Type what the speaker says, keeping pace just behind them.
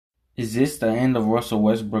Is this the end of Russell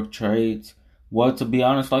Westbrook trades? Well, to be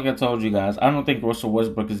honest, like I told you guys, I don't think Russell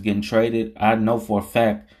Westbrook is getting traded. I know for a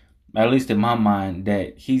fact, at least in my mind,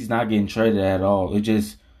 that he's not getting traded at all. It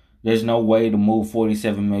just there's no way to move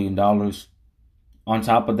 $47 million. On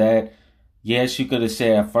top of that, yes, you could have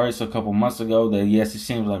said at first a couple months ago that yes, it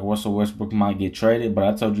seems like Russell Westbrook might get traded, but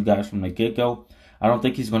I told you guys from the get go, I don't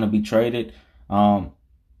think he's going to be traded. Um,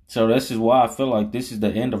 so this is why I feel like this is the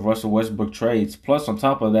end of Russell Westbrook trades. Plus, on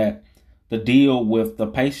top of that, the deal with the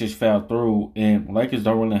Pacers fell through, and Lakers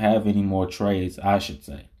don't really have any more trades, I should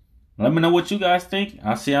say. Let me know what you guys think.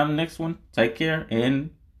 I'll see you on the next one. Take care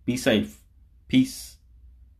and be safe. Peace.